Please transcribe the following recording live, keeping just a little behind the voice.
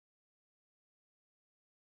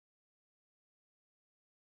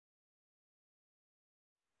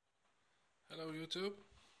Hello YouTube,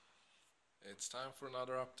 it's time for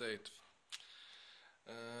another update.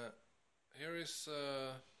 Here is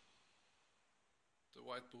the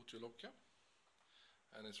white Bhut Jolokia,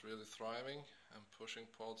 and it's really thriving and pushing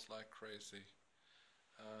pods like crazy.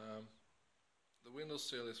 The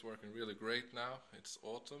windowsill is working really great now. It's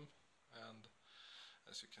autumn, and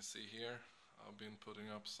as you can see here, I've been putting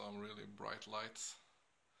up some really bright lights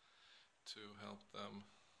to help them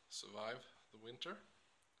survive the winter,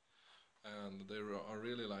 and they are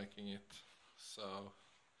really liking it. So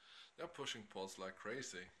they're pushing pods like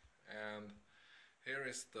crazy. And here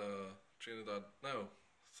is the Trinidad, no,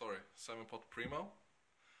 sorry, 7-pot Primo,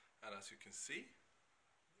 and as you can see,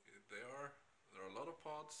 there are a lot of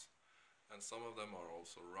pods, and some of them are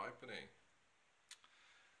also ripening.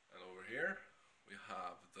 And over here we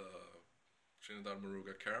have the Trinidad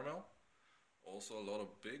Moruga Caramel, also a lot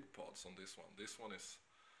of big pods on this one. This one is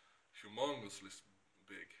humongously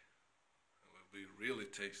big and will be really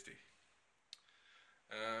tasty.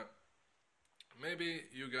 Maybe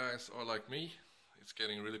you guys are like me, it's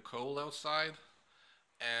getting really cold outside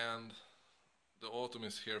and the autumn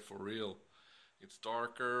is here for real. It's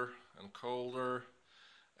darker and colder,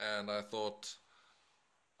 and I thought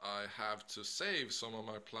I have to save some of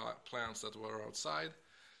my plants that were outside,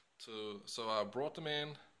 so I brought them in,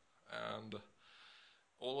 and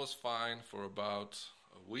all was fine for about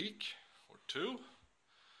a week or two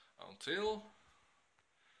until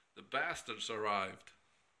the bastards arrived,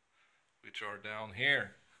 which are down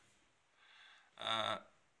here.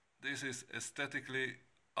 This is aesthetically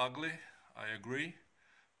ugly, I agree,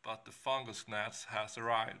 but the fungus gnats has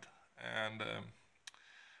arrived, and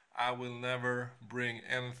I will never bring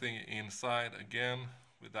anything inside again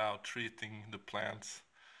without treating the plants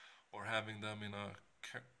or having them in a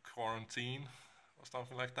quarantine or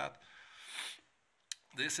something like that.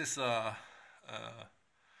 This is a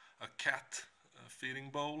cat feeding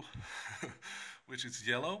bowl which is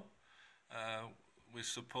yellow, which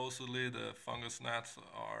supposedly the fungus gnats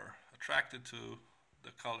are attracted to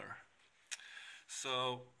the color.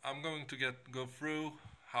 So I'm going to go through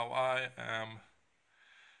how I am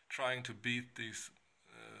trying to beat these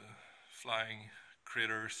flying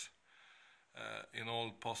critters in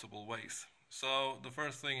all possible ways. So the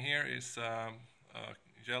first thing here is a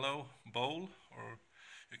yellow bowl, or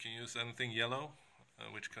you can use anything yellow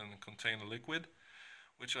which can contain a liquid,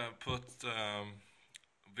 which I put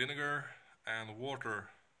vinegar and water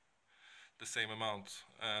the same amount,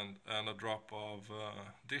 and a drop of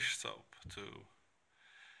dish soap to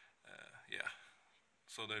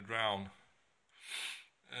so they drown.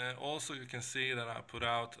 Also you can see that I put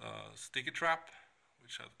out a sticky trap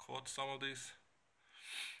which have caught some of these,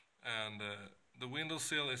 and the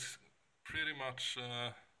windowsill is pretty much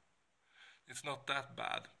it's not that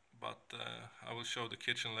bad, but I will show the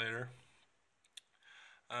kitchen later.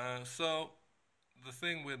 So the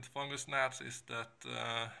thing with fungus gnats is that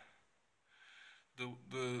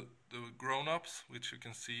the grown-ups, which you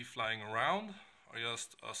can see flying around, are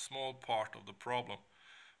just a small part of the problem,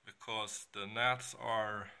 because the gnats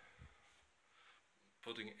are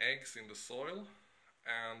putting eggs in the soil,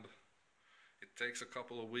 and it takes a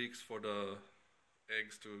couple of weeks for the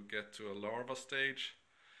eggs to get to a larva stage,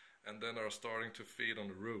 and then are starting to feed on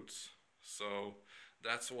the roots. So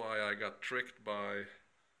that's why I got tricked by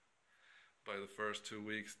the first 2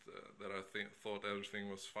 weeks that I thought everything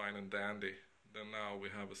was fine and dandy. Then now we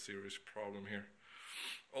have a serious problem here.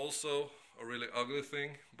 Also, a really ugly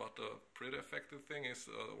thing, but a pretty effective thing, is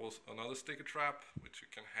was another sticky trap which you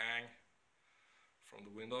can hang from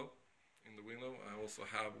the window. In the window, I also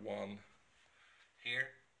have one here,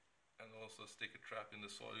 and also a sticky trap in the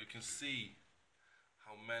soil. You can see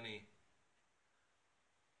how many.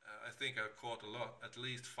 I think I caught a lot, at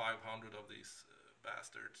least 500 of these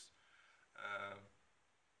bastards.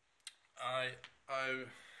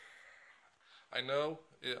 I know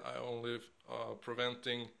I only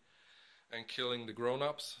preventing and killing the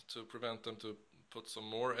grown-ups to prevent them to put some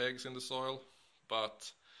more eggs in the soil,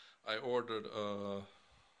 but I ordered a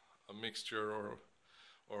mixture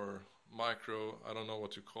or micro, I don't know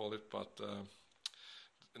what you call it, but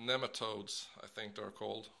nematodes I think they're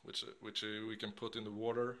called, which we can put in the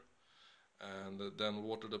water and then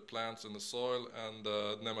water the plants in the soil, and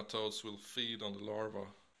the nematodes will feed on the larva.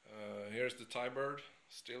 Here's the Thai bird,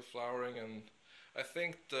 still flowering, and I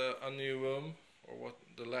think the annuum, or what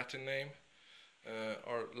the Latin name,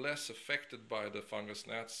 are less affected by the fungus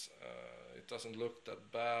gnats. It doesn't look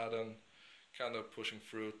that bad and kind of pushing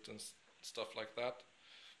fruit and stuff like that.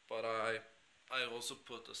 But I also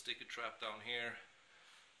put a sticky trap down here.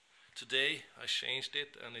 Today I changed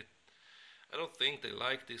it, and I don't think they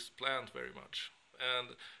like this plant very much.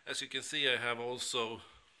 And as you can see, I have also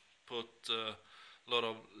put a lot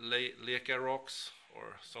of leca rocks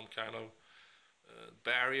or some kind of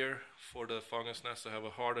barrier for the fungus gnats to have a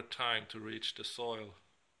harder time to reach the soil.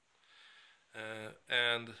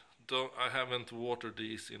 And I haven't watered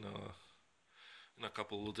these in a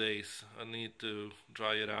couple of days. I need to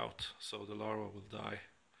dry it out so the larvae will die.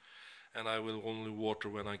 And I will only water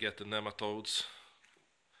when I get the nematodes.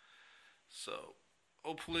 So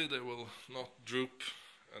hopefully they will not droop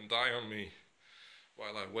and die on me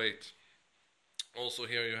while I wait. Also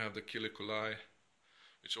here you have the Cili Kulai,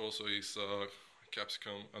 which also is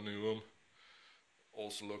Capsicum annuum.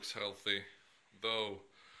 Also looks healthy, though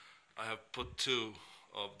I have put 2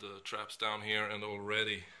 of the traps down here and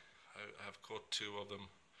already I have caught 2 of them,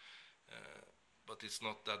 but it's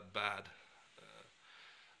not that bad.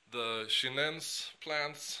 The chinense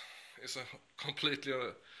plants is a completely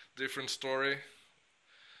different story.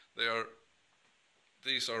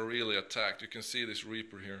 These are really attacked. You can see this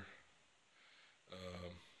reaper here.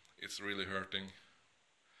 It's really hurting,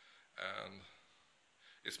 and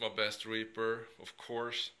it's my best reaper, of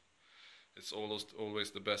course. It's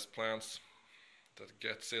always the best plants that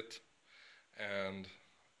gets it, and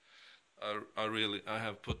I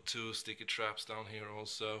have put 2 sticky traps down here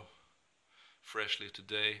also, freshly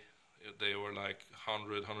today. They were like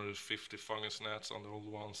 150 fungus gnats on the old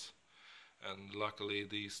ones, and luckily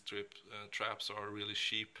these traps are really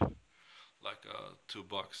cheap, like $2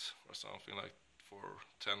 or something, like for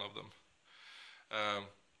 10 of them.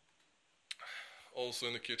 Also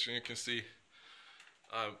in the kitchen you can see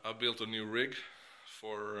I built a new rig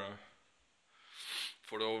for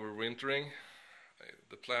the overwintering.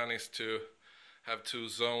 The plan is to have 2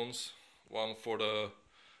 zones, one for the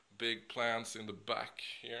big plants in the back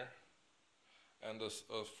here, and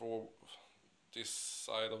for this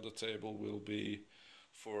side of the table will be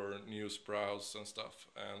for new sprouts and stuff.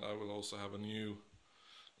 And I will also have a new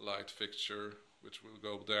light fixture which will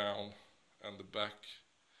go down, and the back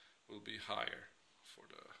will be higher for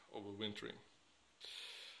the overwintering.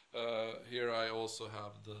 Here I also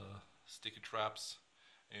have the sticky traps,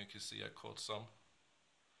 and you can see I caught some.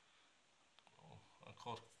 I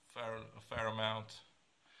caught a fair amount.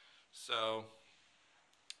 So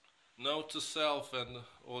note to self and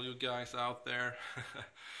all you guys out there,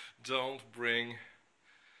 don't bring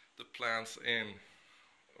the plants in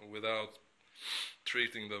without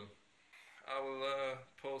treating them. I will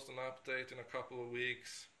post an update in a couple of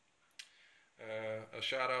weeks. A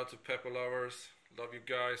shout out to pepper lovers. Love you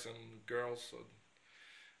guys and girls. So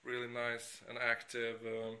really nice and active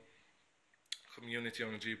community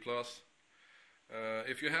on G+.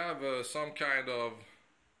 If you have some kind of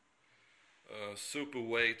super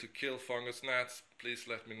way to kill fungus gnats, please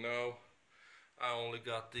let me know. I only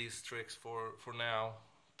got these tricks for now.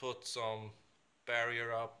 Put some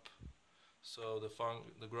barrier up so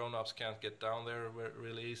the grown-ups can't get down there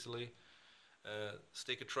really easily.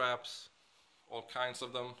 Sticky traps, all kinds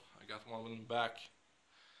of them. I got one in the back.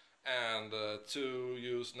 And to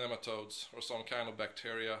use nematodes or some kind of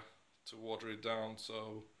bacteria to water it down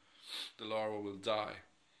so the larva will die.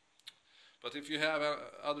 But if you have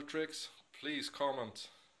other tricks, please comment.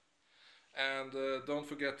 And don't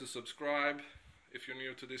forget to subscribe if you're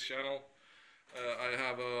new to this channel. I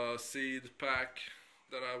have a seed pack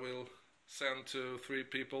that I will send to 3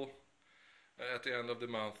 people at the end of the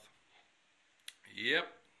month. Yep,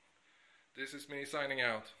 this is me signing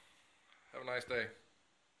out. Have a nice day.